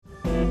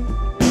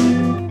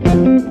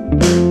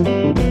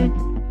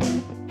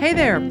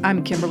there,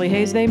 I'm Kimberly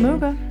Hayes-Day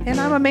Muga. And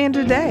I'm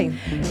Amanda Day.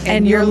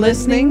 And you're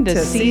listening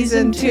to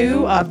Season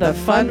 2 of the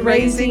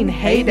Fundraising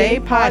Heyday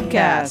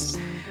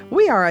Podcast.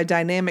 We are a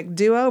dynamic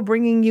duo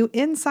bringing you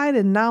insight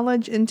and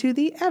knowledge into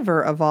the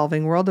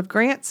ever-evolving world of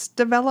grants,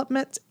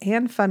 development,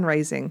 and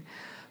fundraising.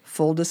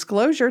 Full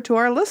disclosure to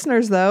our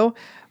listeners, though,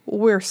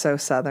 we're so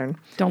Southern.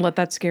 Don't let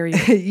that scare you.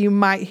 You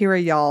might hear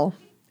a y'all.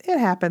 It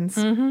happens.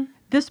 Mm-hmm.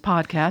 This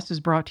podcast is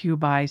brought to you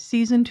by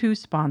Season 2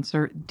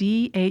 sponsor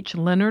D.H.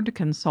 Leonard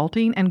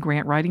Consulting and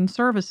Grant Writing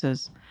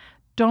Services.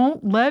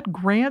 Don't let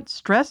grants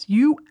stress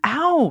you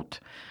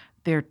out.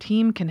 Their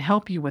team can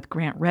help you with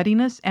grant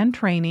readiness and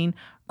training,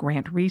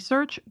 grant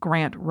research,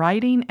 grant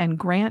writing, and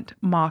grant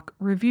mock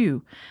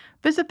review.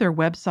 Visit their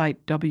website,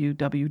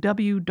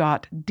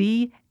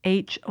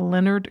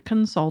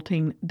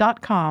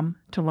 www.dhleonardconsulting.com,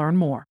 to learn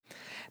more.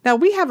 Now,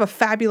 we have a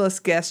fabulous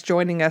guest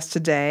joining us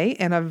today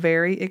and a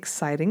very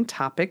exciting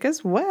topic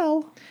as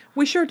well.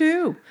 We sure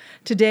do.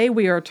 Today,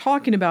 we are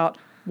talking about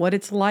what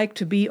it's like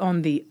to be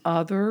on the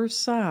other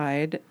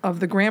side of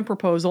the grant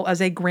proposal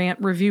as a grant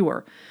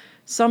reviewer.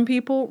 Some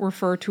people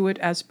refer to it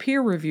as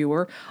peer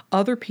reviewer.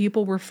 Other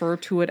people refer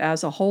to it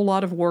as a whole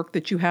lot of work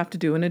that you have to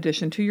do in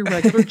addition to your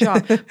regular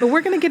job. But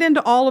we're going to get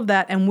into all of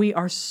that, and we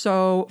are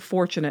so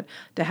fortunate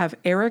to have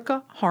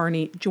Erica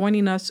Harney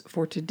joining us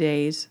for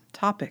today's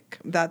topic.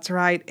 That's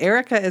right.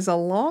 Erica is a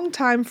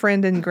longtime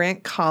friend and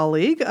grant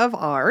colleague of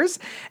ours,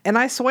 and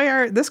I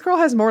swear this girl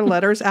has more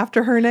letters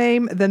after her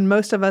name than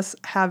most of us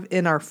have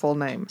in our full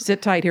name.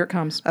 Sit tight. Here it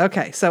comes.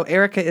 Okay, so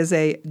Erica is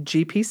a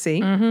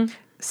GPC,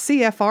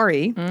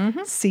 CFRE,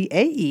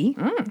 CAE,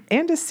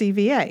 and a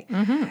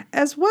CVA,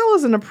 as well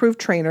as an approved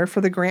trainer for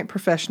the Grant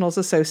Professionals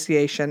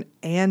Association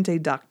and a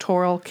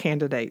doctoral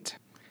candidate.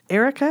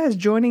 Erica is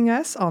joining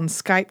us on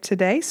Skype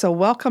today, so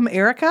welcome,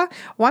 Erica.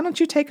 Why don't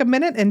you take a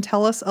minute and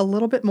tell us a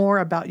little bit more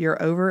about your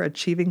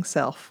overachieving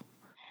self?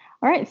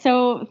 All right,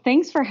 so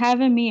thanks for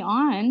having me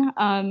on.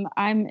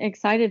 I'm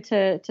excited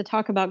to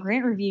talk about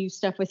grant review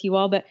stuff with you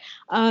all, but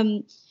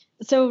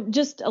so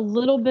just a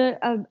little bit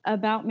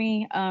about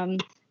me.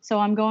 So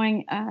I'm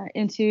going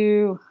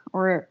into,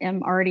 or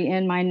am already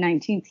in my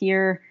 19th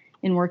year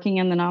in working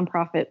in the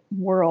nonprofit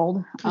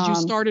world. Because you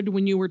started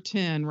when you were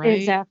 10, right?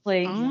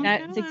 Exactly. Oh,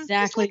 That's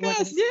exactly like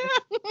what us. it is.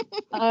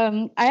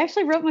 I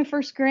actually wrote my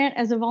first grant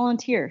as a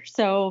volunteer.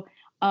 So,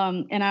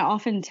 and I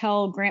often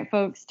tell grant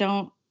folks,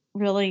 don't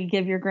really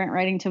give your grant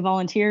writing to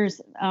volunteers,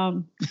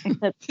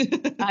 except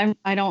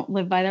I don't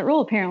live by that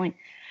rule, apparently.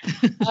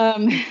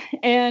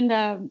 And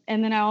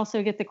then I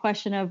also get the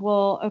question of,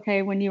 well,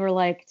 okay, when you were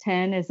like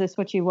 10, is this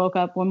what you woke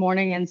up one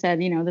morning and said,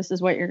 this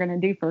is what you're going to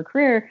do for a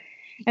career?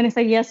 And I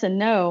say yes and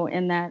no.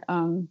 In that,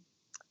 when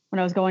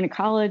I was going to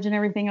college and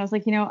everything, I was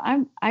like,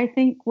 I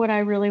think what I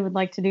really would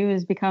like to do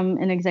is become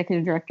an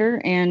executive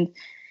director. And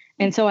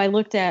so I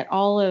looked at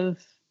all of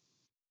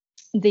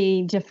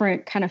the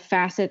different kind of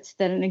facets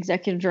that an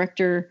executive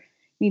director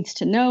needs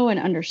to know and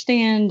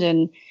understand,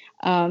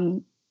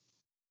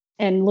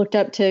 and looked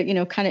up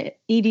to, kind of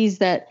EDs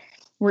that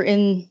were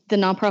in the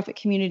nonprofit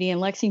community in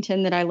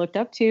Lexington that I looked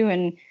up to.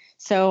 And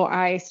so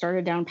I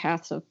started down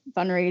paths of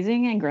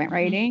fundraising and grant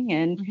writing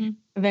and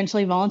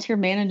eventually volunteer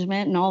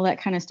management and all that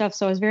kind of stuff.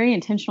 So I was very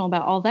intentional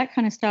about all that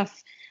kind of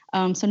stuff.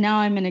 So now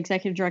I'm an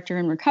executive director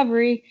in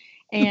recovery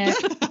and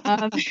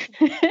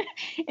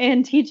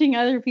and teaching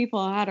other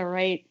people how to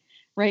write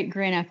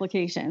grant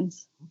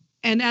applications.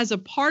 And as a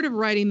part of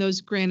writing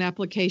those grant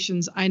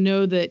applications, I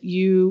know that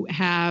you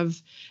have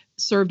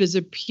served as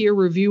a peer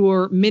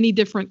reviewer many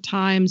different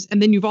times.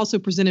 And then you've also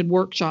presented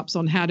workshops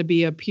on how to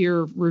be a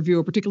peer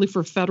reviewer, particularly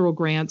for federal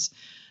grants.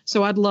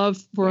 So I'd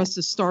love for us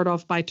to start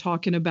off by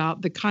talking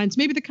about the kinds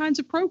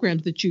of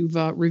programs that you've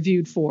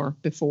reviewed for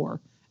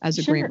before as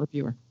a grant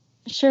reviewer.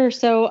 Sure.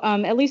 So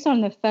at least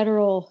on the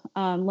federal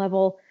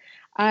level,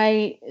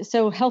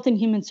 so Health and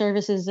Human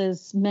Services,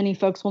 as many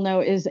folks will know,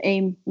 is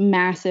a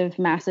massive,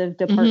 massive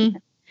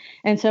department.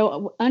 And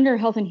so under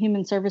Health and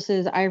Human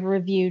Services, I've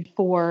reviewed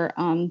for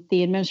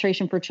the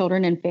Administration for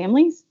Children and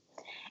Families.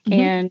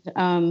 And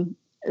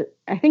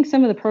I think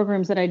some of the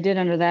programs that I did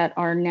under that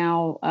are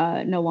now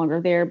no longer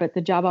there, but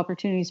the job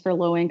opportunities for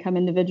low-income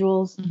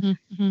individuals.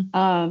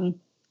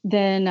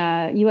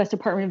 Then U.S.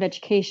 Department of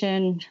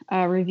Education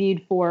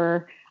reviewed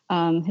for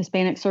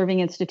Hispanic serving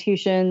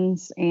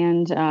institutions,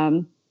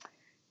 and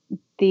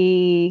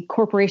the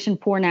Corporation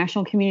for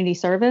National Community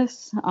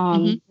Service,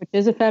 which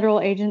is a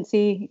federal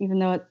agency, even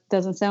though it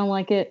doesn't sound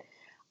like it.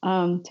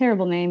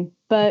 Terrible name,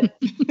 but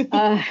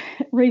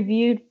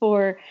reviewed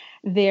for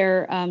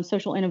their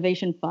Social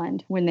Innovation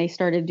Fund when they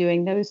started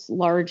doing those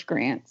large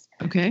grants.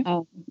 Okay.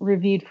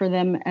 Reviewed for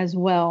them as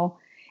well.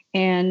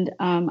 And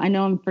I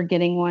know I'm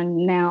forgetting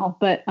one now,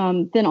 but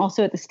then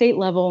also at the state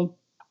level,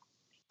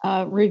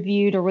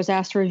 reviewed or was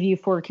asked to review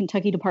for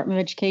Kentucky Department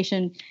of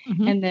Education,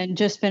 and then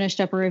just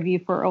finished up a review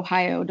for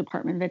Ohio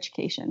Department of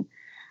Education.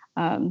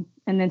 And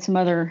then some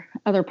other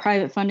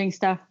private funding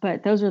stuff,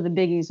 but those are the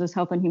biggies: was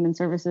Health and Human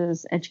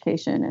Services,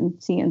 Education, and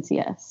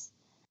CNCS.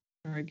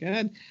 Very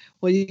good.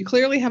 Well, you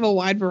clearly have a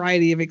wide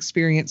variety of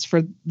experience.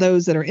 For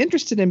those that are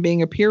interested in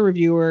being a peer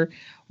reviewer,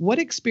 what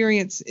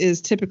experience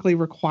is typically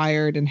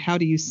required and how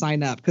do you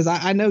sign up? Because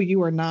I know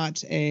you are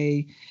not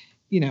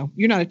you're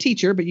not a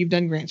teacher, but you've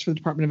done grants for the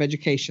Department of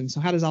Education.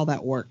 So how does all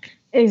that work?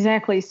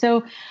 Exactly.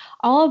 So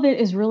all of it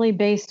is really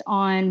based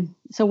on,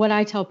 so what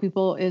I tell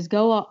people is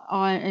go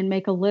on and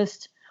make a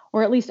list,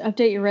 or at least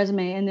update your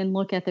resume, and then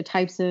look at the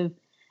types of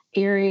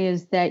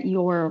areas that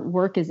your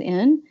work is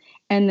in,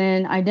 and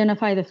then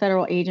identify the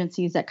federal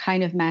agencies that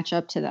kind of match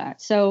up to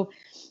that. So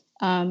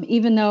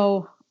even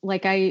though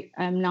like I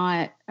am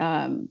not,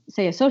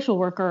 say, a social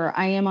worker,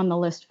 I am on the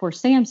list for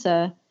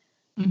SAMHSA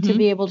to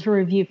be able to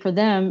review for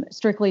them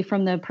strictly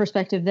from the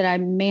perspective that I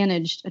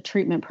managed a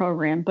treatment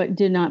program, but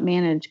did not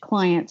manage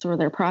clients or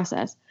their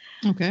process.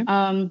 Okay.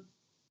 Then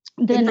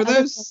and for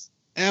those,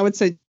 I would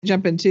say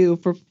jump into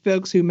for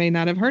folks who may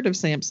not have heard of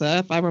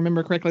SAMHSA. If I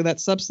remember correctly,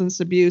 that's Substance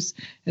Abuse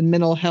and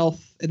Mental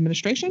Health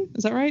Administration.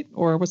 Is that right?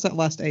 Or what's that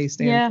last A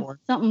stand for?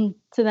 Something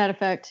to that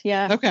effect.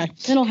 Yeah. Okay.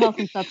 Mental health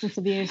and substance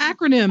abuse.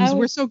 Acronyms.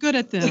 We're so good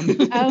at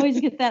them. I always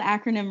get that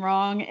acronym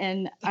wrong,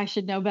 and I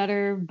should know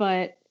better,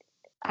 but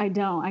I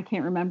don't. I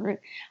can't remember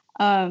it.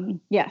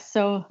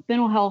 So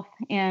mental health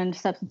and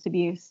substance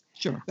abuse.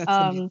 Sure.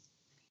 That's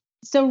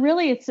so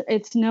really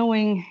it's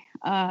knowing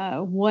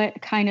what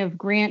kind of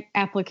grant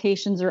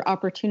applications or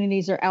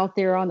opportunities are out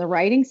there on the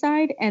writing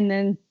side, and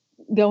then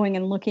going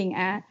and looking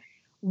at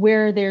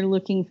where they're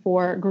looking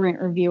for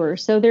grant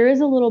reviewers. So there is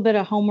a little bit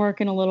of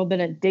homework and a little bit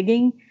of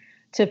digging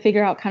to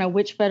figure out kind of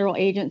which federal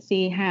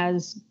agency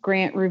has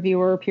grant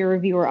reviewer, peer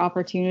reviewer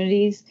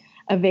opportunities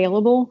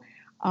available.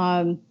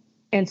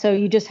 And so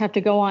you just have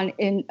to go on,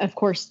 and of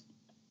course,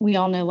 we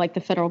all know like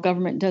the federal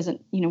government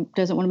doesn't want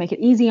to make it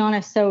easy on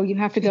us. So you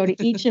have to go to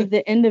each of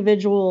the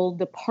individual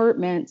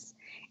departments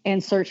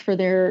and search for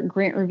their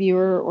grant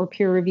reviewer or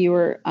peer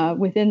reviewer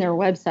within their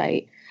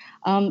website.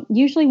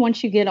 Usually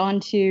once you get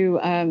onto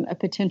a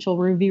potential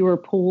reviewer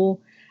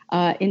pool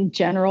in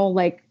general,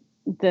 like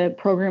the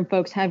program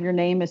folks have your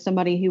name as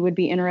somebody who would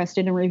be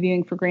interested in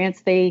reviewing for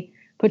grants, they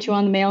put you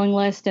on the mailing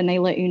list and they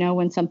let you know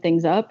when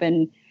something's up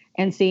and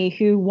see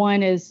who,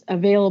 one, is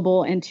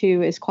available and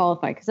two, is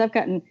qualified. Because I've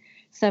gotten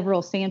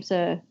several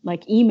SAMHSA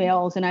like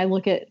emails and I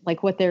look at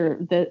like what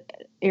the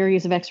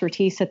areas of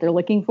expertise that they're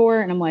looking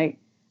for, and I'm like,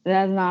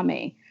 that's not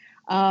me.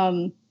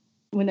 When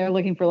they're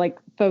looking for like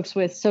folks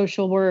with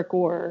social work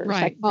or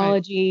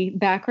psychology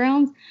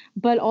backgrounds,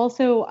 but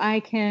also I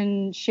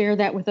can share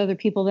that with other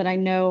people that I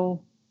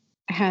know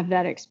have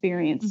that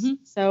experience.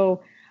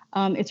 So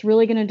it's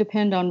really going to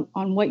depend on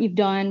what you've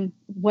done,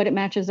 what it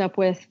matches up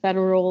with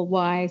federal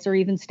wise or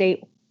even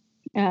statewide,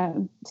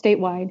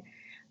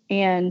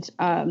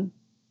 and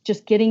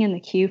just getting in the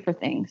queue for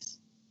things.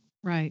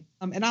 Right.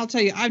 And I'll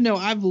tell you,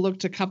 I've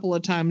looked a couple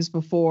of times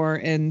before,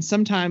 and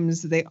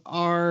sometimes they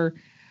are,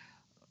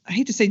 I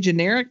hate to say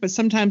generic, but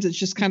sometimes it's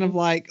just kind of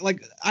like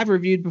I've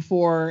reviewed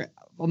before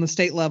on the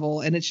state level,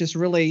 and it's just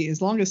really,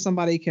 as long as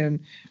somebody can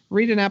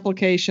read an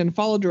application,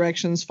 follow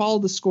directions, follow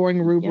the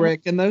scoring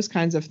rubric, and those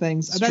kinds of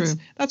things.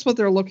 That's what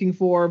they're looking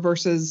for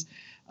versus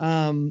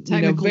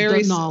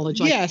technical knowledge,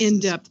 like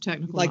in-depth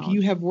technical like knowledge.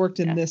 You have worked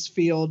in this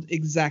field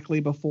exactly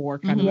before,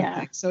 kind of a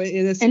thing. So it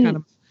is kind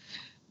of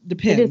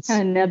depends. It is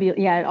kind of nebulous.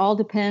 Yeah, it all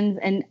depends.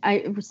 And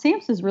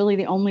SAMHSA is really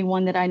the only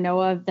one that I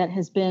know of that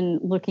has been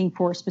looking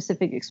for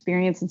specific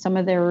experience in some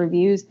of their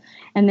reviews,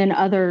 and then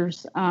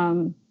others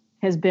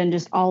has been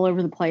just all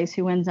over the place.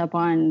 Who ends up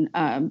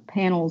on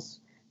panels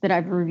that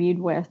I've reviewed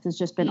with has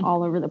just been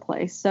all over the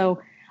place.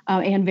 So.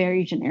 And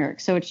very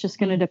generic. So it's just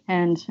going to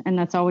depend. And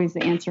that's always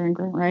the answer in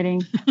grant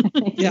writing.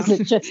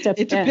 It just depends.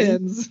 It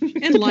depends.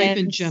 In life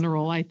in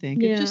general, I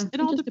think. It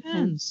all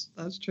depends.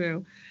 That's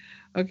true.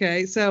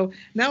 Okay. So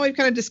now we've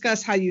kind of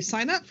discussed how you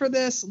sign up for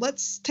this.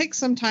 Let's take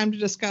some time to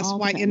discuss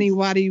why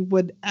anybody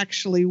would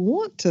actually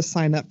want to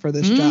sign up for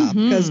this job.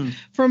 Because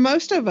for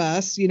most of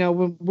us,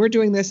 we're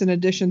doing this in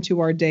addition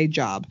to our day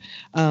job.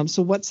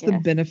 So what's the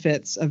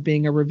benefits of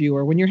being a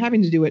reviewer when you're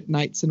having to do it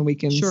nights and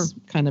weekends,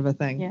 kind of a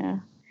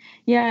thing?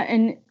 Yeah.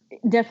 And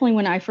definitely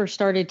when I first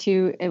started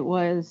too, it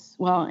was,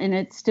 and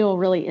it still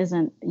really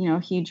isn't, a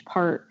huge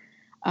part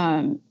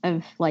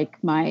of like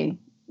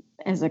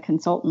as a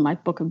consultant, my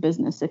book of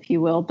business, if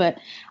you will. But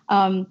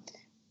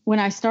when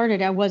I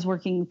started, I was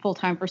working full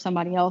time for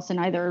somebody else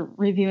and either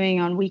reviewing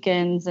on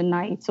weekends and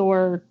nights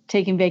or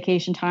taking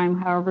vacation time,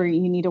 however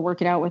you need to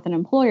work it out with an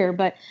employer.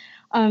 But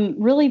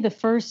really the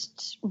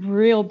first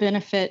real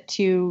benefit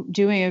to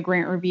doing a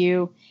grant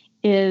review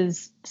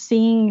is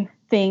seeing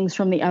things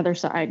from the other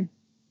side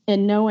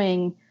and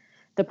knowing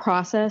the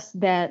process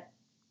that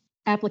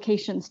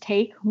applications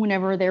take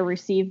whenever they're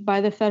received by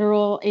the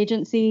federal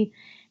agency,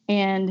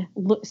 and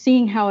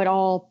seeing how it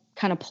all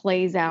kind of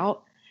plays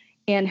out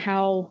and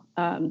how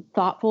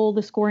thoughtful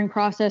the scoring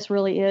process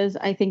really is.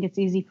 I think it's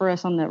easy for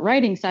us on the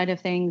writing side of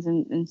things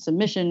and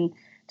submission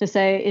to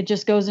say it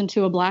just goes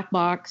into a black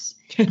box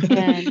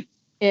and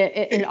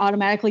it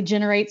automatically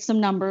generates some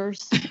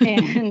numbers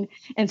and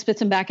spits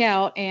them back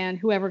out, and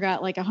whoever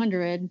got like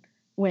 100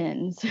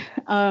 wins.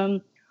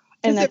 And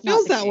it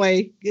feels that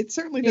way. It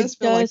certainly does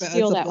feel like that.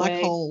 It's a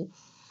black hole.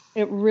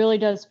 It really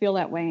does feel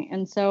that way.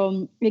 And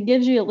so it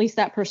gives you at least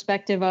that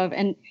perspective of,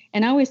 and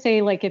I always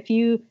say, like,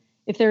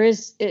 if there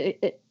is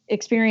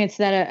experience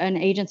that an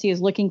agency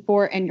is looking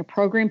for and your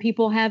program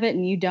people have it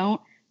and you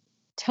don't,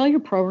 tell your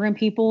program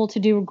people to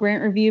do a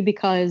grant review,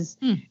 because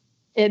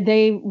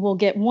they will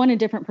get a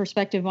different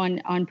perspective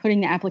on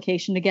putting the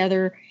application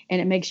together, and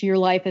it makes your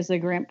life as a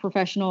grant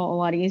professional a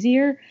lot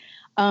easier.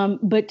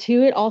 But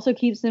two, it also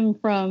keeps them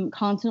from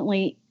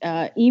constantly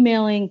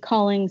emailing,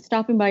 calling,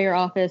 stopping by your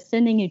office,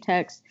 sending you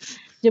texts.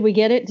 Did we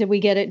get it? Did we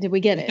get it? Did we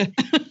get it?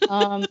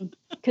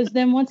 Because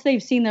then once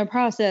they've seen the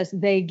process,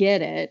 they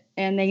get it,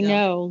 and they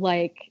know,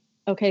 like,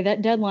 okay,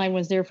 that deadline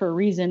was there for a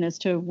reason as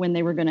to when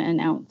they were going to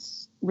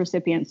announce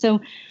recipients.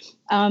 So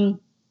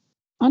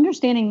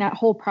understanding that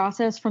whole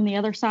process from the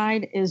other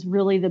side is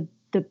really the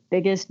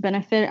biggest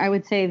benefit. I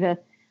would say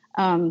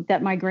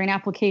that my grant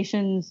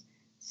applications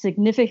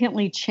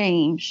significantly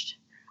changed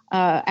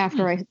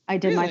after I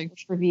did my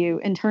first review,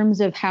 in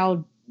terms of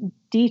how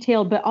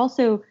detailed, but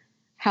also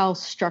how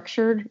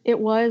structured it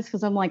was.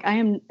 Because I'm like, I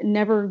am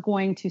never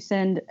going to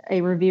send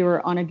a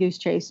reviewer on a goose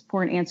chase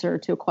for an answer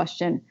to a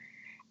question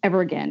ever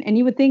again. And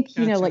you would think,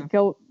 like,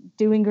 go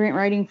doing grant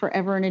writing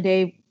forever and a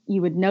day,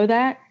 you would know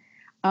that.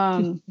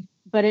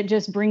 But it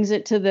just brings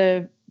it to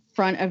the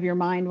front of your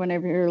mind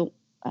whenever you're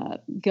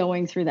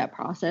going through that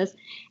process.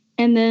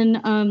 And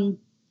then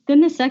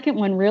the second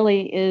one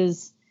really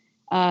is,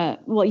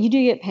 you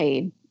do get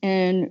paid,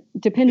 and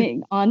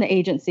depending on the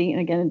agency, and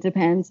again, it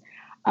depends,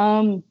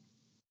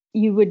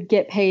 you would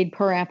get paid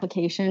per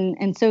application.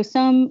 And so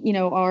some,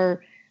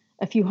 are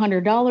a few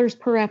 $100s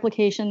per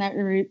application that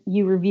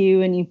you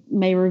review, and you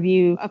may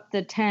review up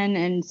to 10.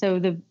 And so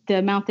the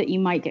amount that you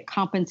might get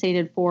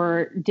compensated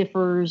for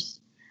differs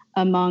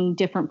among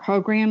different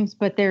programs,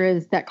 but there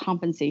is that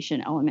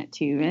compensation element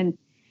too.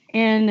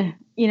 And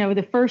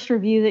the first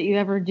review that you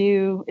ever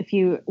do, if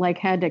you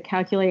had to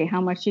calculate how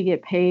much you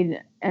get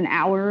paid an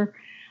hour,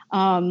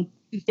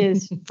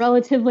 is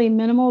relatively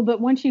minimal.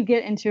 But once you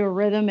get into a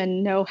rhythm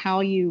and know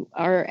how you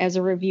are as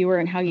a reviewer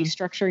and how you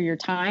structure your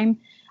time,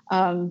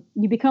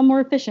 you become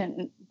more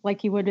efficient,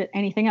 like you would at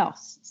anything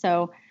else.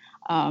 So,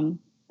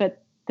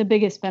 but the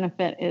biggest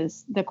benefit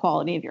is the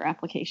quality of your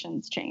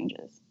applications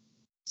changes.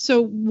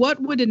 So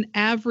what would an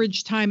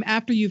average time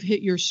after you've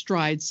hit your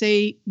stride,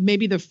 say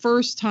maybe the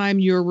first time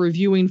you're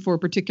reviewing for a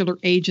particular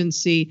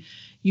agency,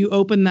 you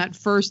open that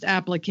first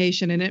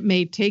application and it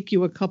may take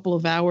you a couple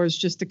of hours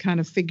just to kind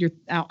of figure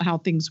out how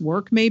things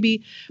work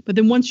maybe. But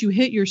then once you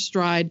hit your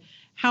stride,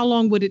 how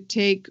long would it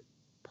take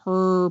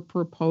per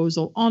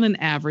proposal on an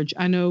average?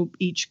 I know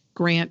each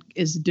grant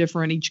is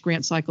different. Each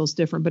grant cycle is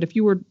different. But if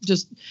you were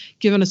just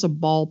giving us a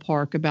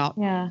ballpark about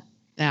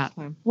that.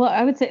 Well,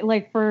 I would say,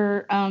 like,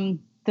 for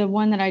the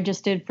one that I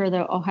just did for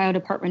the Ohio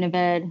Department of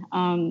Ed,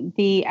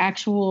 the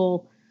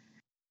actual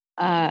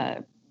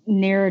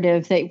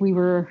narrative that we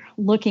were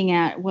looking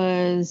at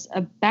was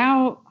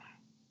about,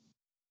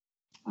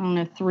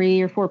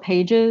 3 or 4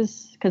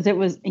 pages, because it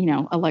was,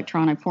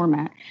 electronic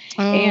format.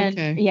 Oh, and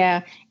okay.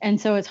 Yeah. And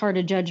so it's hard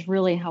to judge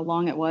really how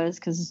long it was,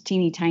 because it's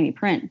teeny tiny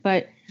print.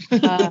 But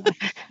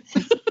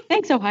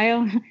thanks,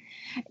 Ohio.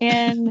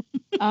 And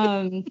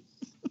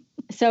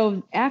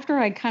so after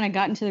I kind of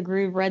got into the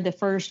groove, read the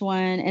first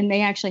one, and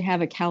they actually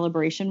have a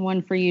calibration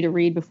one for you to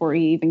read before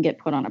you even get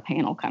put on a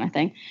panel, kind of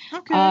thing.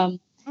 Okay.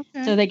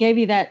 So they gave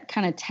you that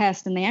kind of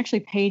test, and they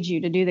actually paid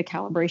you to do the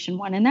calibration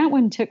one. And that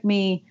one took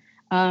me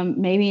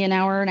maybe an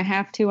hour and a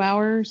half, 2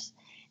 hours.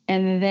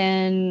 And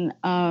then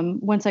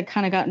once I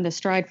kind of got into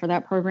stride for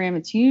that program,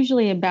 it's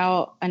usually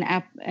about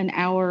an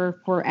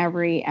hour for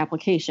every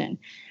application.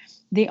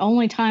 The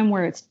only time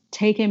where it's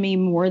taken me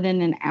more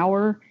than an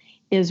hour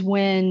is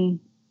when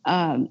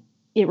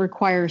it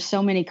requires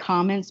so many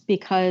comments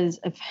because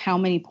of how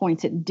many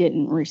points it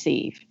didn't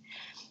receive.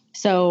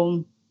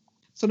 So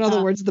in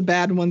other words, the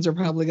bad ones are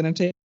probably going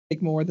to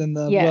take more than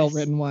the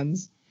well-written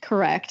ones.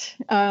 Correct.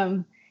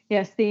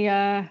 Yes,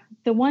 the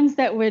ones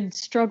that would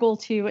struggle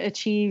to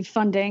achieve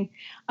funding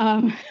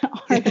are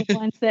the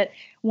ones that,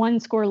 one,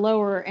 score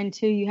lower, and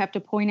two, you have to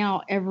point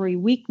out every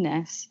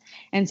weakness.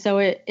 And so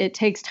it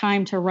takes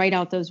time to write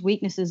out those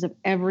weaknesses of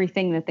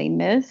everything that they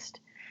missed.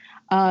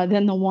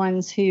 Then the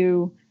ones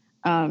who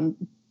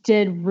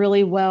did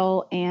really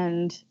well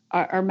and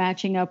are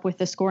matching up with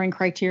the scoring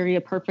criteria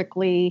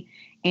perfectly,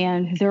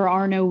 and there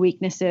are no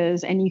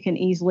weaknesses, and you can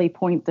easily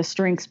point the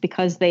strengths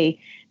because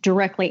they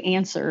directly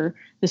answer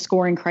the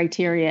scoring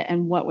criteria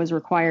and what was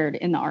required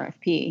in the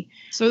RFP.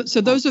 So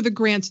those are the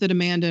grants that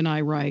Amanda and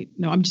I write.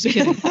 No, I'm just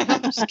kidding.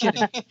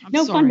 I'm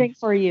no sorry. Funding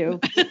for you.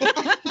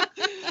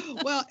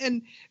 Well,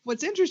 and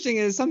what's interesting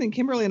is something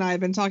Kimberly and I have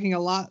been talking a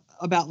lot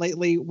about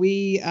lately.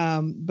 We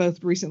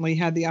both recently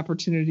had the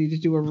opportunity to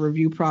do a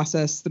review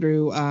process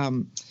through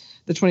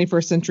the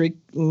 21st Century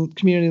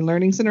Community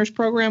Learning Centers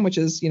program, which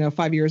is,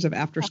 5 years of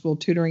after-school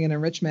tutoring and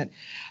enrichment.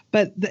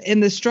 But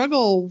the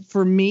struggle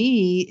for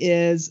me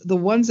is the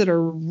ones that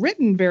are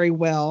written very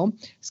well,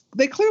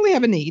 they clearly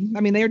have a need. I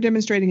mean, they are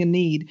demonstrating a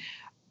need.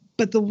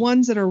 But the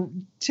ones that are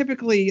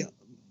typically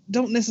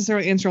don't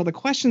necessarily answer all the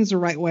questions the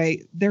right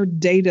way. Their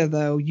data,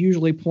 though,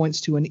 usually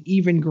points to an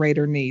even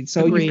greater need.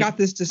 So Agreed. You've got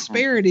this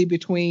disparity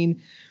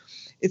between,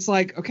 it's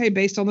like, okay,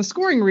 based on the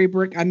scoring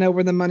rubric, I know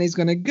where the money's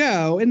going to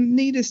go, and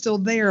need is still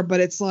there, but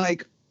it's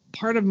like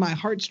part of my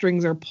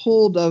heartstrings are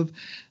pulled of,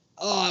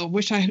 oh, I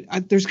wish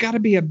there's got to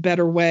be a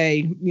better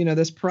way.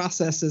 This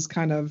process is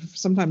kind of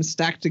sometimes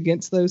stacked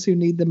against those who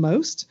need the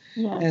most.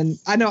 Yes. And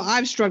I know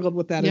I've struggled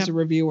with that as a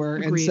reviewer.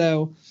 Agreed. And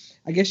so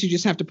I guess you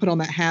just have to put on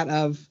that hat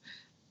of,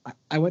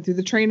 I went through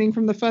the training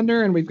from the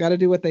funder and we've got to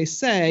do what they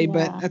say. Yeah.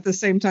 But at the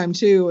same time,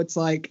 too, it's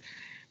like,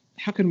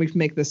 how can we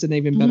make this an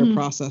even better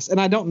process?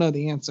 And I don't know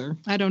the answer.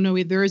 I don't know.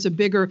 There's a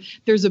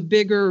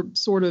bigger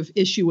sort of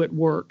issue at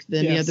work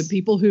than the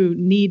people who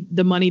need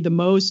the money the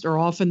most are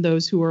often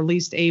those who are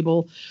least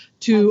able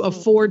to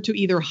afford to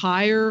either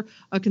hire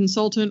a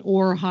consultant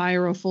or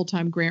hire a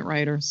full-time grant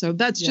writer. So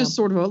that's just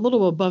sort of a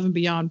little above and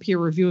beyond peer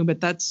reviewing,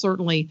 but that's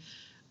certainly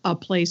a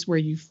place where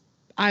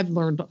I've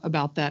learned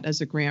about that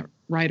as a grant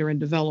writer and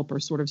developer,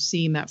 sort of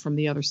seeing that from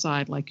the other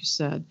side, like you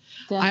said.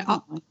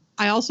 Definitely.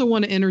 I also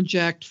want to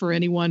interject for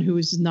anyone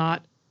who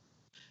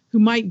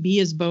might be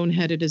as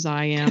boneheaded as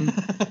I am.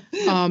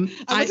 I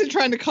wasn't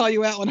trying to call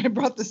you out when I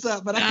brought this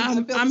up, but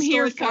I'm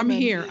here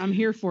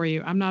for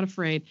you. I'm not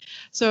afraid.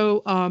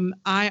 So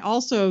I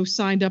also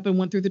signed up and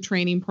went through the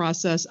training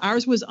process.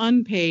 Ours was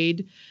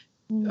unpaid.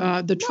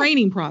 The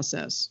training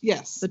process.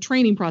 Yes. The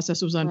training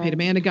process was unpaid. Right.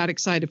 Amanda got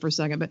excited for a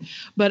second,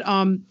 but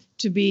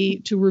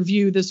to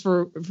review this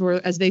for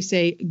as they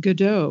say,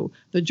 Godot,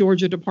 the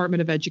Georgia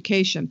Department of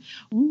Education.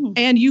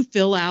 And you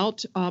fill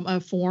out a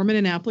form and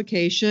an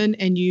application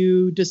and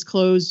you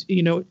disclose,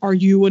 are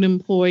you an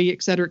employee,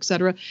 et cetera, et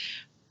cetera.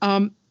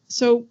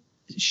 So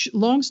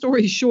long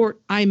story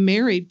short, I'm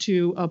married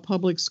to a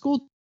public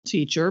school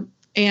teacher,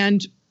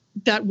 and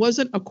that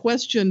wasn't a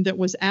question that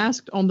was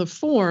asked on the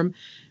form.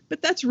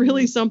 But that's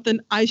really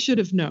something I should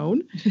have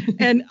known.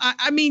 And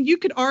I mean, you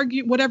could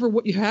argue whatever,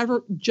 what you have,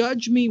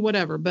 judge me,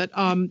 whatever. But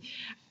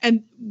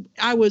and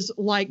I was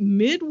like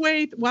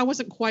I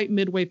wasn't quite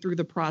midway through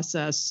the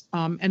process.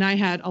 And I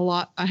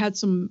had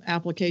some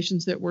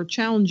applications that were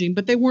challenging,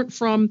 but they weren't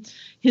from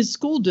his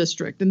school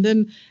district. And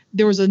then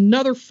there was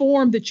another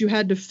form that you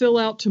had to fill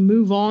out to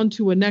move on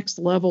to a next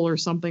level or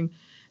something.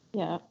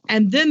 Yeah.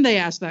 And then they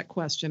asked that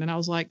question. And I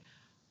was like,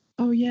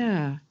 oh,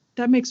 yeah.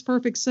 That makes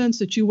perfect sense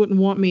that you wouldn't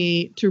want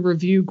me to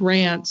review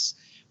grants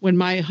when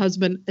my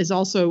husband is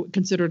also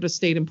considered a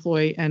state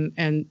employee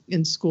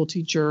and school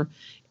teacher.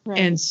 Right.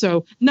 And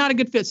so not a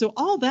good fit. So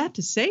all that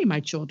to say, my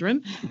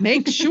children,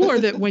 make sure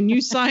that when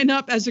you sign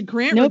up as a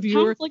grant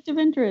reviewer. No conflict of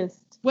interest.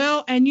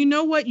 Well, and you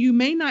know what? You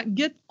may not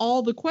get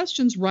all the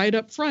questions right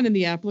up front in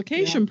the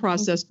application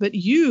process, but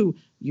you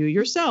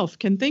yourself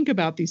can think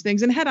about these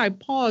things. And had I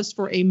paused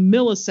for a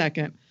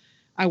millisecond,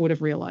 I would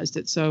have realized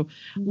it. So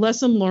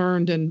lesson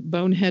learned and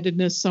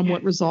boneheadedness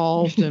somewhat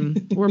resolved,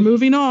 and we're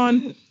moving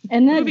on.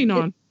 And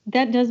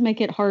that does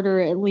make it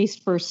harder, at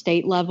least for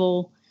state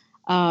level.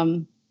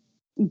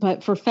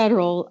 But for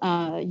federal,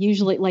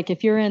 usually, like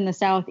if you're in the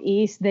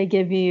Southeast, they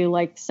give you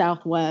like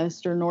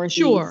Southwest or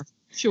Northeast.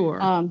 Sure.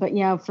 But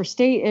yeah, for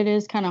state, it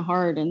is kind of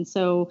hard. And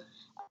so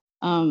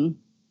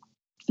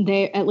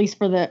they, at least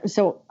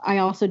so I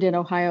also did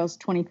Ohio's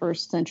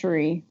 21st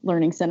Century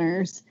Learning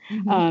Centers.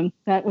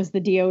 That was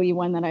the DOE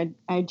one that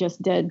I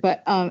just did,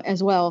 but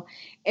as well.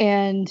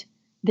 And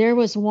there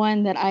was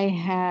one that I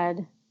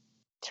had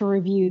to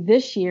review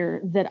this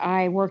year that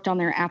I worked on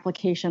their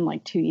application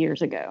like 2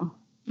 years ago.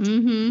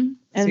 And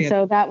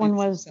so that one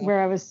was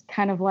where I was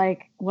kind of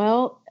like,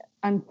 well,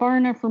 I'm far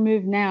enough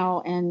removed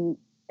now.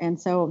 And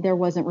so there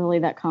wasn't really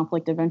that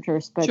conflict of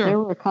interest, but there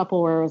were a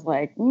couple where I was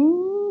like,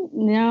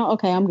 no,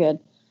 okay, I'm good.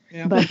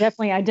 Yeah. But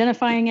definitely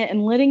identifying it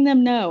and letting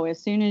them know as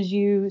soon as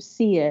you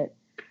see it.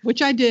 Which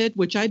I did.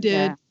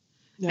 Yeah.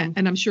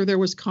 And I'm sure there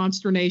was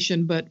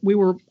consternation, but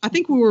I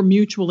think we were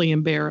mutually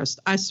embarrassed.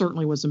 I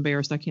certainly was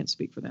embarrassed. I can't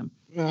speak for them.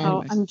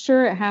 I'm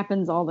sure it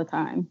happens all the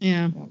time.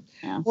 Yeah.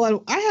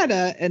 Well, I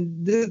had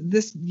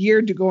this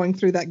year going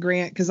through that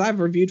grant, because I've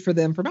reviewed for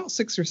them for about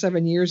 6 or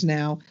 7 years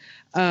now.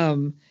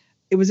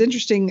 It was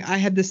interesting. I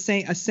had a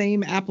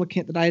same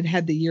applicant that I had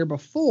had the year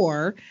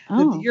before.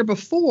 The year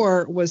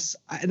before was,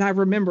 and I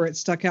remember it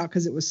stuck out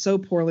because it was so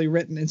poorly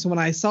written. And so when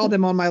I saw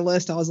them on my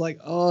list, I was like,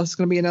 oh, it's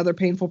going to be another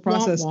painful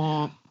process.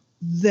 Wah, wah.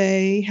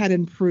 They had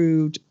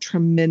improved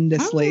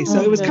tremendously.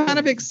 So it was kind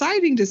of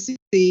exciting to see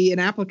an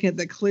applicant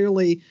that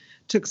clearly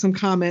took some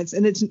comments.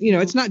 And it's,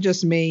 it's not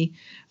just me.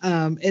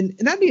 And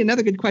that'd be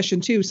another good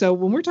question too. So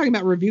when we're talking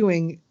about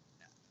reviewing,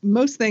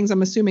 most things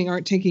I'm assuming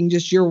aren't taking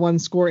just your one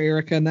score,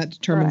 Erica, and that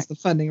determines the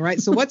funding,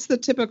 right? So what's the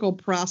typical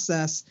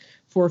process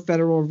for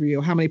federal review?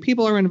 How many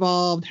people are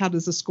involved? How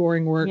does the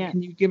scoring work? Yeah.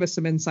 Can you give us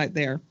some insight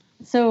there?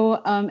 So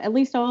at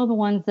least all the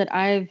ones that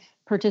I've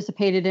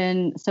participated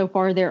in so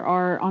far, there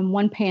are on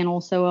one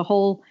panel. So a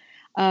whole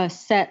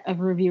set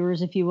of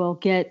reviewers, if you will,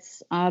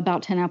 gets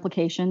about 10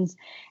 applications.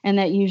 And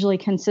that usually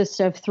consists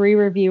of 3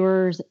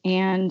 reviewers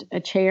and a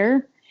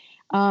chair.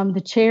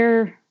 The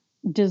chair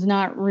does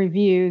not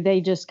review.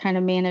 They just kind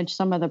of manage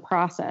some of the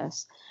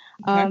process.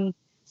 Okay.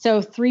 So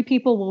 3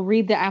 people will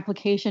read the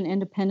application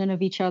independent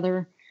of each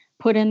other,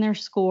 put in their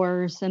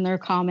scores and their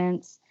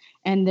comments.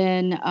 And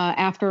then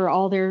after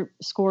all their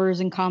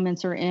scores and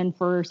comments are in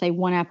for, say,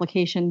 one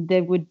application,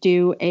 they would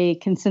do a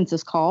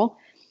consensus call.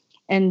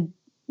 And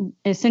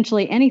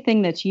essentially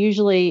anything that's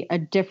usually a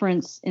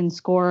difference in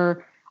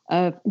score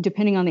of,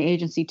 depending on the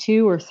agency,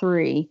 2 or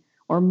 3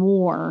 or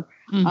more,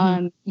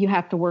 you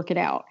have to work it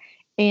out.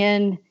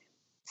 And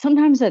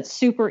sometimes that's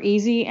super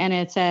easy. And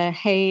it's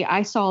hey,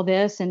 I saw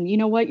this, and you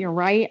know what? You're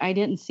right. I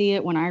didn't see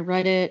it when I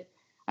read it.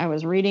 I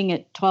was reading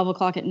at 12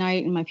 o'clock at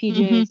night in my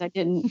PJs.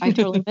 I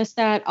totally missed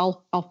that.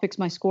 I'll fix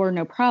my score.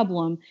 No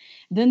problem.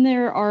 Then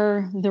there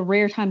are the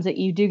rare times that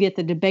you do get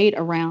the debate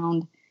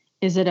around,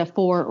 is it a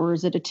 4 or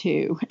is it a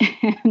 2?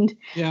 And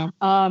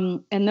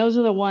those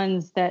are the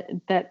ones that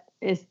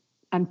is,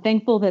 I'm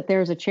thankful that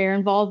there's a chair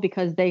involved,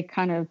 because they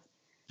kind of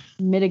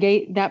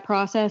mitigate that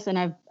process.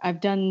 And I've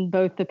done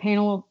both the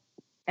panel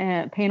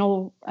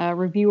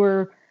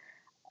reviewer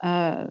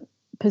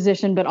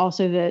position, but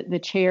also the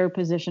chair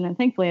position. And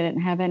thankfully I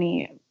didn't have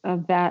any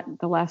of that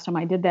the last time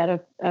I did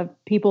that, of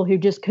people who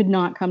just could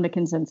not come to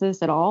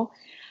consensus at all.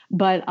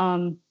 But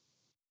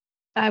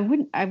I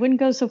wouldn't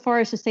go so far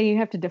as to say you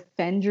have to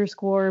defend your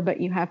score, but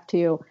you have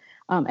to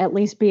at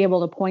least be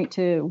able to point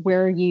to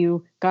where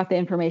you got the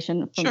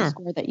information from the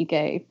score that you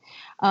gave.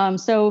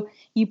 So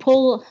you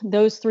pull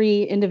those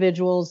 3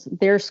 individuals,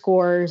 their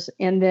scores,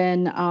 and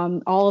then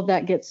all of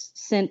that gets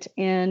sent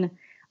in.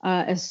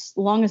 As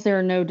long as there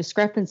are no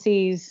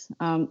discrepancies,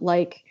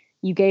 like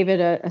you gave it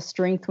a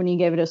strength when you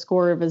gave it a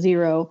score of a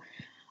 0,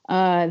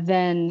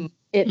 then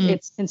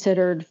it's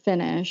considered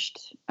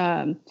finished.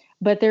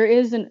 But there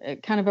is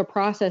kind of a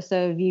process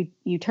of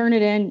you turn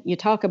it in, you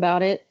talk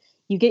about it,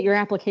 you get your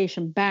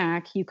application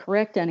back, you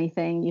correct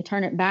anything, you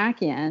turn it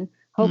back in.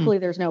 Hopefully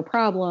there's no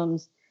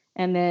problems,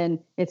 and then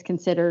it's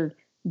considered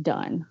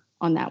done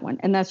on that one.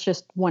 And that's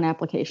just one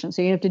application.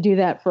 So you have to do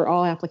that for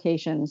all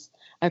applications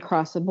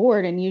across the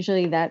board. And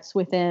usually that's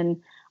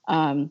within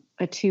a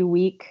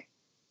 2-week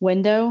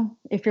window,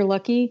 if you're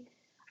lucky.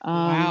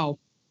 Wow.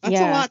 That's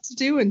a lot to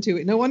do into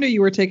it. No wonder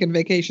you were taking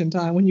vacation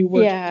time when you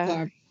worked.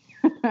 Yeah.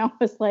 I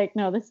was like,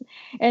 no,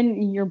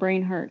 and your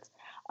brain hurts.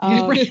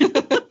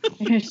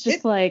 It's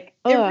just it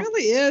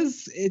really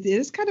is. It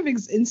is kind of,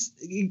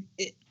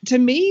 to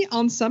me,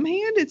 on some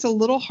hand, it's a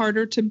little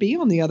harder to be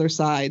on the other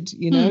side,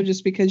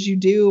 just because you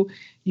do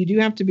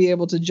have to be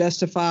able to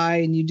justify,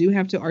 and you do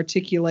have to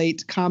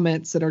articulate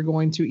comments that are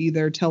going to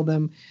either tell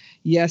them,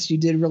 yes, you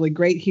did really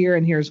great here,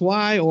 and here's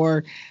why,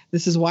 or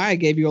this is why I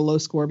gave you a low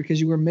score, because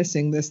you were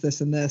missing this,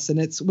 this, and this. And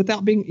it's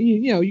without being,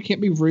 you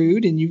can't be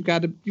rude, and you've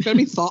got to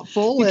be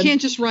thoughtful. You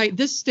can't just write,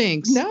 this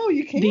stinks. No,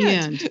 you can't. The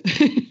end.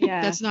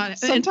 Yeah. That's not.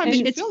 Sometimes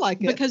you feel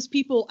like it. Because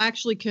people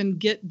actually can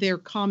get their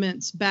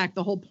comments back.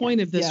 The whole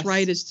point of this,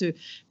 right, is to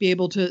be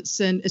able to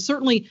send,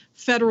 certainly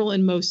federal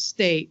in most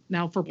state.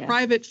 Now, for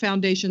private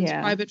foundations,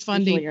 private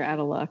funding, you're out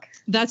of luck.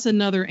 That's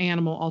another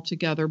animal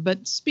altogether.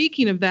 But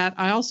speaking of that,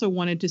 I also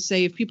wanted to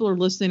say, if people are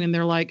listening and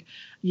they're like,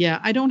 yeah,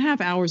 I don't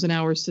have hours and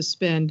hours to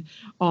spend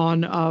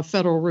on a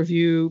federal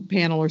review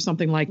panel or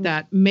something like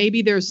that.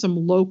 Maybe there's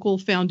some local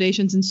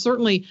foundations, and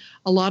certainly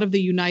a lot of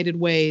the United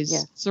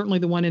Ways, certainly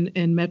the one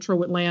in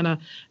Metro Atlanta,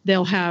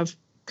 they'll have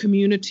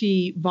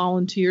community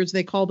volunteers,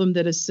 they call them,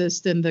 that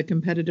assist in the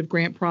competitive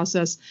grant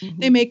process.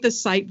 They make the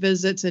site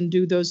visits and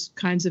do those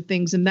kinds of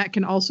things. And that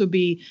can also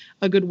be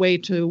a good way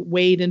to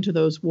wade into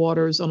those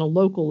waters on a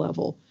local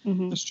level.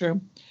 That's true.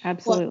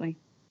 Absolutely. Well,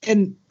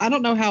 and I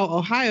don't know how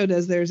Ohio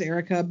does theirs,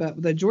 Erica,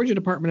 but the Georgia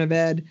Department of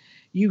Ed,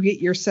 you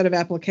get your set of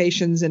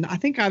applications. And I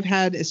think I've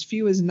had as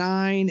few as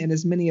 9 and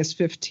as many as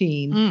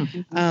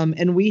 15.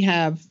 And we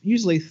have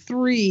usually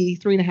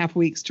 3.5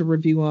 weeks to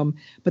review them.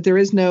 But there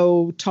is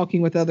no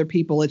talking with other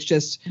people. It's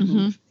just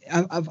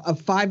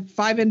of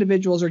five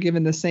individuals are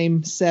given the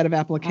same set of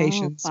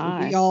applications. So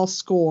we all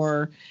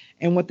score.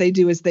 And what they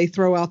do is they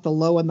throw out the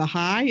low and the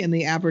high, and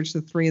they average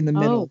the 3 in the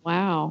middle. Oh,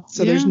 wow.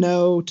 So there's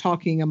no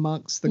talking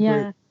amongst the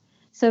group.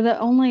 So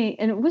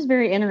and it was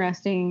very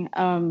interesting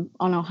on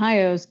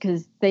Ohio's,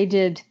 because they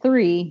did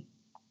 3.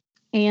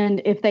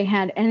 And if they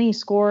had any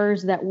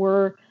scores that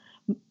were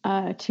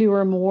 2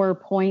 or more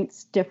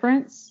points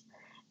difference,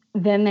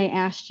 then they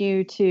asked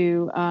you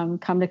to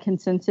come to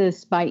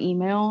consensus by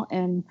email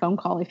and phone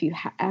call if you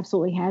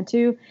absolutely had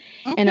to.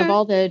 Okay. And of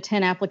all the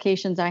 10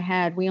 applications I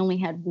had, we only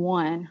had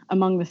 1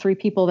 among the 3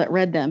 people that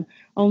read them,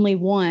 only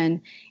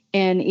 1.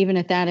 And even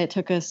at that, it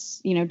took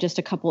us, just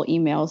a couple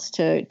emails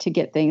to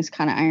get things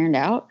kind of ironed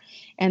out.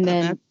 And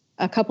then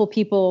a couple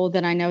people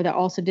that I know that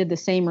also did the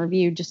same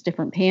review, just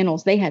different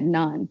panels, they had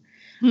none.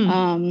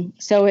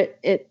 So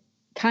it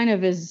kind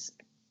of is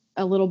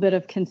a little bit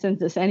of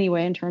consensus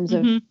anyway, in terms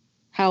of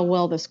how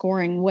well the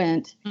scoring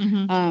went.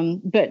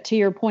 But to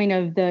your point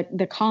of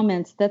the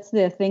comments, that's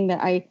the thing that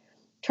I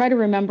try to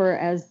remember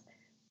as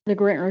the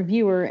grant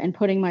reviewer, and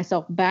putting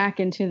myself back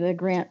into the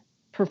grant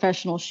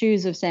professional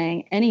shoes of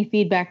saying any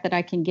feedback that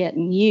I can get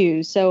and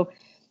use. So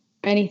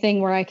anything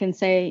where I can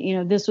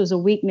say, this was a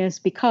weakness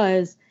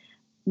because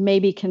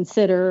maybe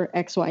consider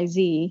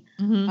XYZ.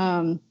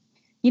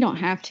 You don't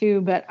have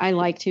to, but I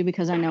like to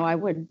because I know I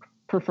would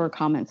prefer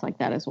comments like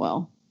that as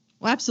well.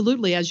 Well,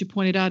 absolutely. As you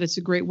pointed out, it's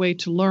a great way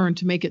to learn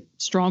to make it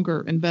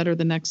stronger and better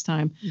the next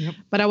time. Yep.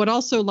 But I would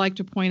also like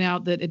to point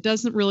out that it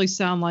doesn't really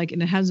sound like,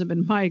 and it hasn't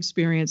been my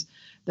experience,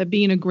 that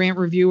being a grant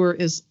reviewer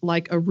is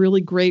like a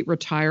really great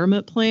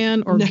retirement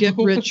plan or get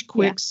rich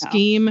quick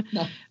scheme.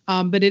 No.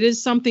 But it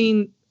is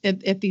something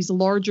at these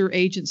larger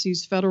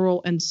agencies,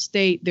 federal and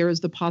state, there is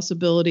the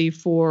possibility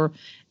for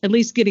at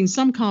least getting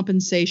some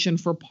compensation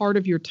for part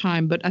of your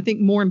time. But I think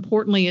more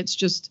importantly, it's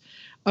just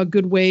a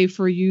good way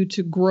for you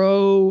to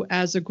grow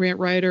as a grant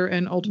writer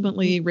and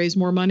ultimately raise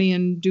more money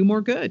and do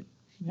more good.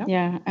 Yep.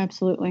 Yeah,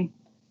 absolutely.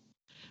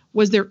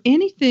 Was there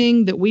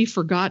anything that we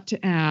forgot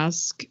to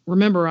ask?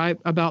 Remember, I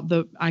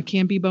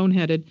can be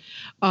boneheaded,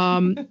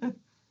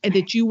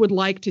 that you would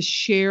like to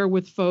share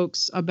with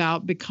folks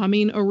about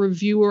becoming a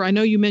reviewer? I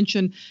know you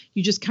mentioned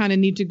you just kind of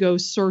need to go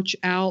search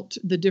out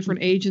the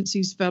different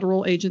agencies,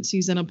 federal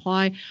agencies, and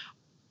apply.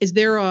 Is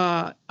there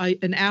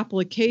an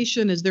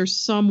application? Is there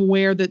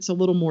somewhere that's a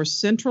little more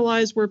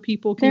centralized where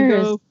people can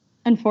go?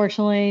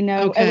 Unfortunately,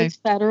 no. Okay. At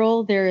least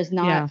federal, there is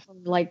not Yeah.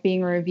 from like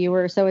being a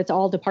reviewer. So it's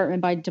all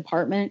department by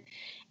department.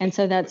 And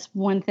so that's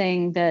one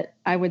thing that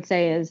I would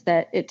say is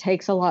that it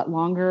takes a lot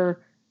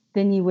longer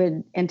than you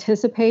would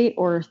anticipate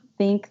or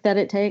think that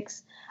it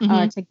takes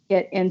to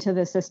get into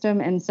the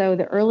system. And so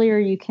the earlier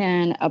you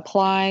can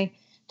apply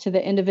to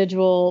the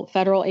individual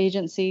federal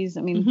agencies,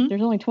 I mean,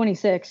 there's only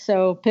 26,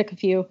 so pick a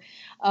few.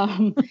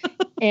 And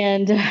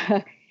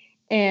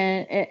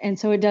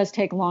so it does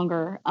take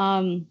longer.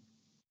 And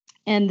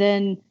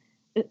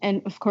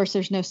of course,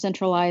 there's no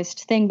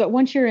centralized thing. But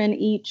once you're in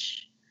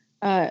each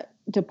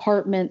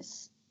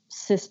department's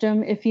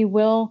system, if you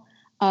will,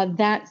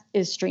 that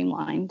is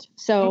streamlined.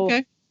 So,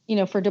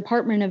 for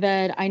Department of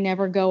Ed, I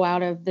never go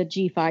out of the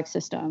G5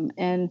 system.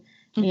 And,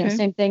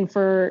 same thing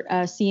for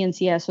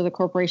CNCS, or the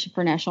Corporation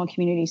for National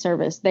Community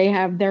Service. They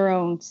have their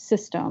own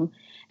system.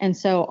 And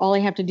so all I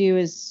have to do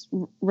is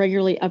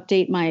regularly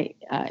update my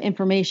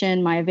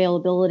information, my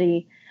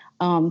availability.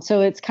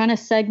 So it's kind of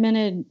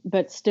segmented,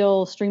 but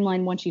still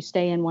streamlined once you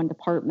stay in one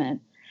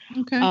department.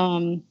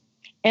 Okay.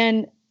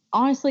 And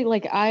honestly,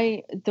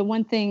 the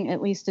one thing,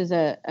 at least as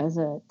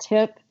a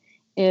tip,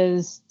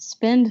 is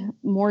spend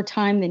more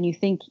time than you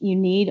think you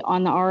need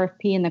on the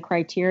RFP and the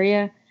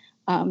criteria,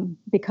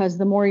 because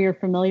the more you're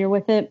familiar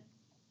with it,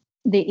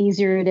 the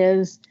easier it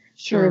is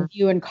to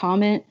review and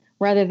comment,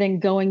 rather than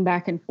going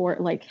back and forth,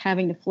 like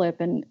having to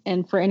flip. And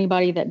for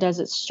anybody that does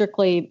it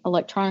strictly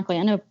electronically,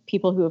 I know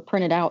people who have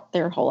printed out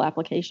their whole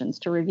applications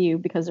to review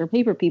because they're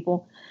paper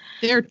people.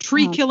 They're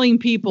tree-killing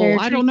people.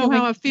 I don't know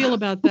how I feel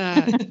about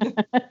that.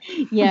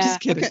 Yeah. I'm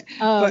just kidding. Okay.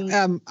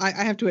 But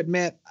I have to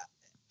admit,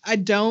 I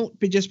don't,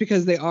 but just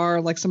because they are,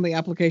 like, some of the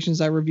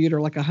applications I reviewed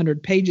are like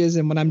 100 pages,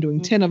 and when I'm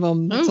doing 10 of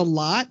them, that's a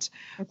lot.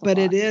 But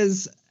it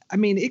is, I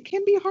mean, it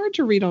can be hard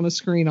to read on a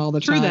screen all the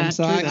time.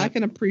 So I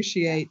can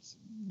appreciate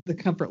the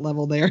comfort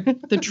level there.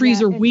 The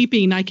trees are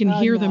weeping. I can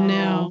hear them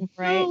now.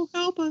 Right. Oh,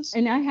 help us.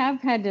 And I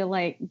have had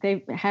to,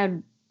 they've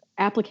had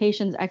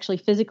applications actually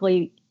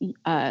physically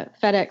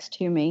FedEx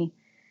to me.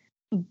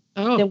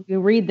 Then we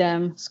read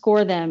them,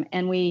 score them,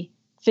 and we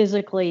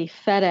physically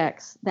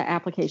FedEx the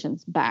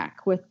applications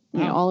back with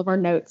all of our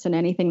notes and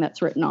anything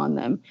that's written on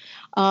them.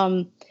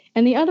 And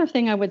the other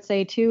thing I would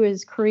say too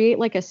is create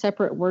like a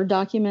separate Word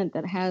document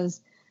that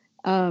has,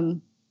 I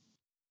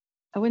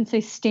wouldn't say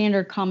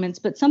standard comments,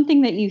 but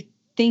something that you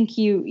think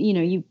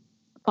you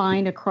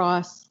find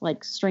across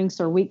like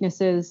strengths or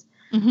weaknesses,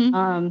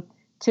 to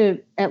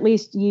at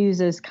least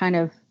use as kind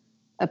of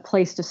a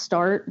place to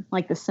start,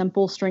 like the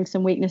simple strengths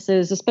and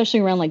weaknesses, especially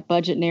around like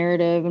budget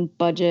narrative and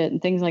budget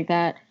and things like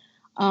that.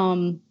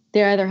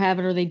 They either have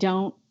it or they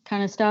don't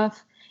kind of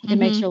stuff. It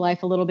makes your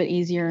life a little bit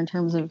easier in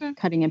terms of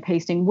cutting and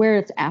pasting where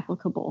it's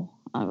applicable,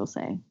 I will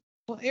say.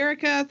 Well,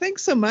 Erica,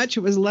 thanks so much.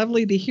 It was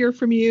lovely to hear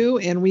from you,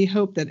 and we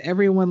hope that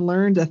everyone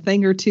learned a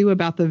thing or two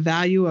about the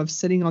value of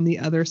sitting on the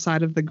other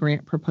side of the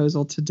grant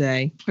proposal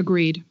today.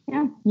 Agreed.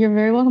 Yeah, you're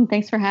very welcome.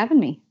 Thanks for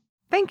having me.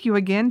 Thank you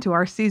again to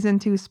our Season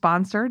 2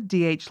 sponsor,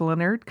 D.H.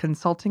 Leonard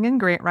Consulting and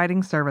Grant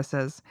Writing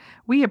Services.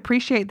 We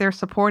appreciate their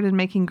support in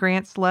making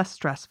grants less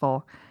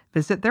stressful.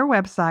 Visit their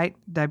website,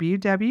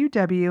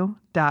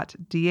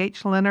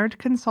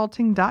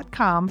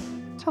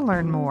 www.dhleonardconsulting.com, to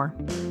learn more.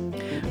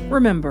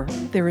 Remember,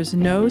 there is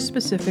no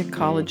specific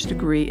college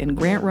degree in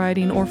grant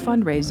writing or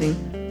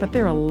fundraising, but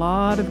there are a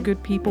lot of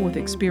good people with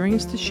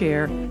experience to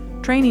share,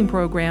 training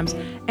programs,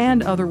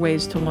 and other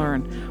ways to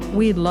learn.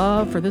 We'd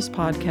love for this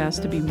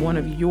podcast to be one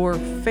of your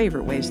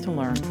favorite ways to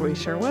learn. We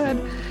sure would.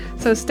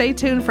 So stay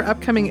tuned for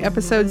upcoming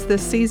episodes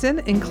this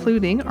season,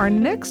 including our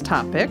next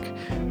topic,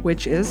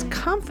 which is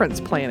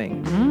conference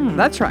planning.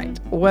 That's right.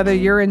 Whether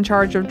you're in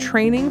charge of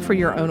training for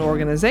your own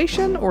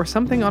organization or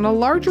something on a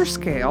larger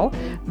scale,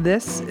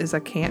 this is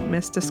a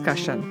can't-miss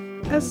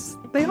discussion, as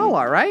they all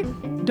are, right?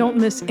 Don't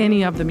miss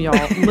any of them,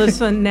 y'all.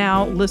 Listen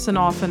now, listen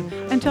often,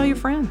 and tell your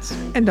friends.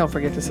 And don't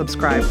forget to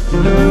subscribe.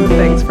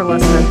 Thanks for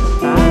listening.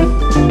 Bye.